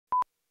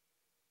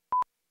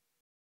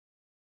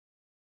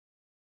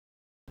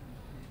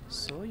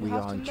So you We have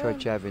are to on learn.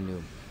 Church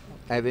Avenue.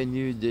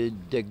 Avenue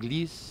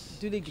d'Église.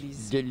 De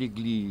l'église. De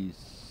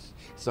l'Église.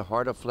 It's the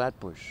heart of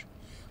Flatbush,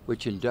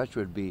 which in Dutch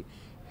would be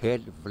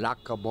Het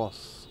Vlakke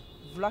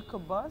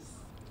Vlakkenbos.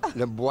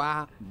 Le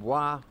bois,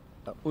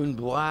 un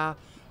bois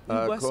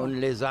boisson. con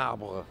les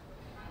arbres.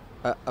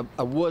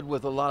 A wood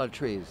with a lot of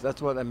trees.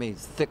 That's what that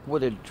means. Thick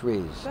wooded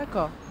trees.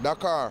 D'accord.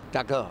 Dakar.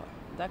 D'accord.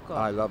 D'accord.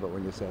 I love it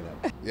when you say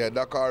that. Yeah,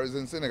 Dakar is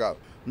in Senegal.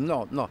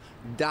 No.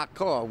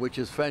 D'accord, which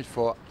is French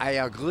for I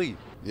agree.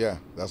 Yeah,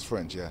 that's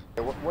French, yeah.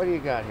 What do you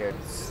got here?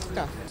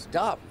 Stuff.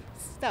 Stuff.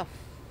 Stuff.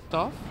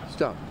 Stuff?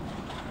 Stuff.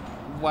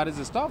 What is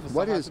the stuff?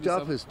 What is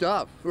stuff is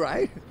stuff,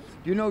 right?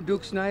 Do you know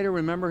Duke Snider?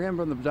 Remember him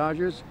from the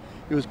Dodgers?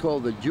 He was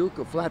called the Duke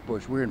of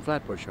Flatbush. We're in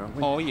Flatbush, aren't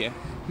we? Oh, yeah.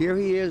 Here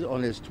he is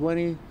on his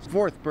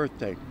 24th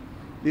birthday.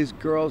 These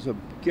girls have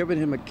given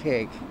him a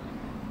cake.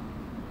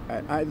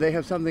 They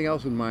have something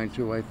else in mind,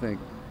 too, I think.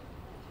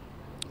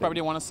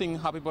 Probably want to sing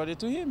happy birthday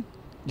to him.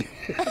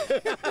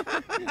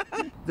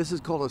 This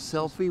is called a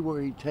selfie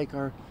where we take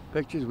our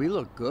pictures. We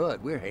look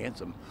good. We're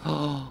handsome.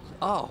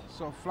 Oh,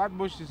 So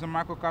Flatbush is a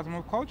microcosm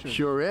of culture.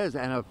 sure is.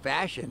 And of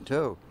fashion,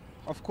 too.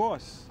 Of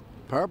course.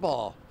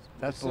 Purple.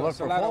 That's the look a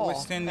for lot of fall.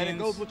 West Indians. And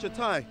it goes with your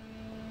tie.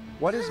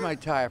 What is my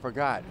tie? I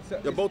forgot.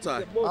 Your bow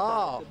tie.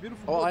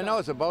 Oh, I know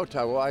it's a bow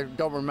tie. Well, I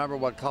don't remember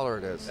what color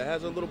it is. It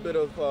has a little bit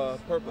of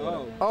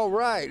purple in it. Oh,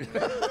 right.